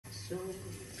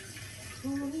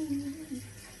Baby,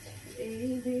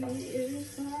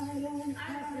 if I don't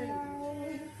have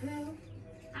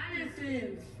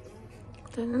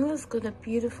Daniella's got a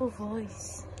beautiful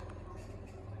voice.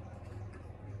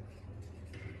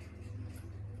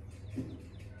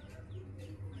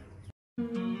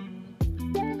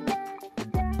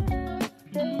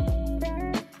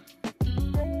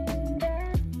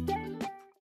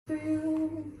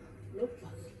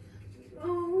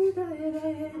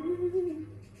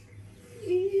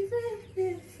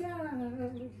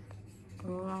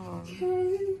 Wow.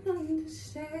 Can't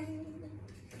understand.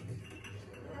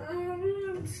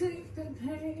 I'll take the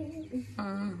pain.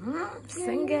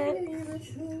 Sing it.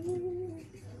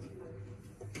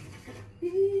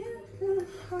 The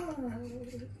heart.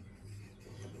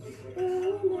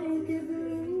 I'll make it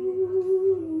blue.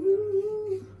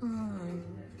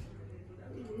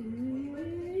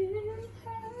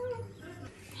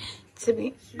 To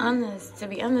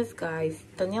be honest, guys,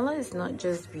 Daniella is not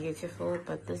just beautiful,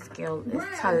 but this girl is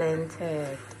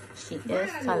talented. She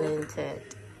is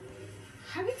talented.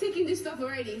 Have you taken this stuff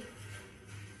already?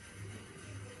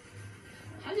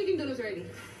 Have you taken those already?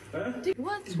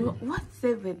 What's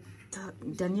it with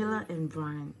Daniella and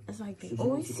Brian? It's like they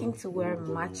always seem to wear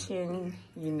matching,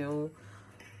 you know.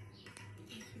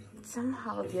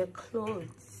 Somehow their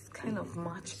clothes kind of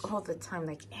match all the time.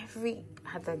 Like every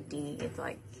other day, it's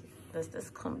like there's this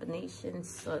combination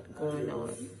sort going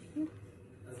on.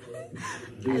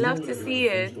 I love to see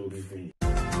it.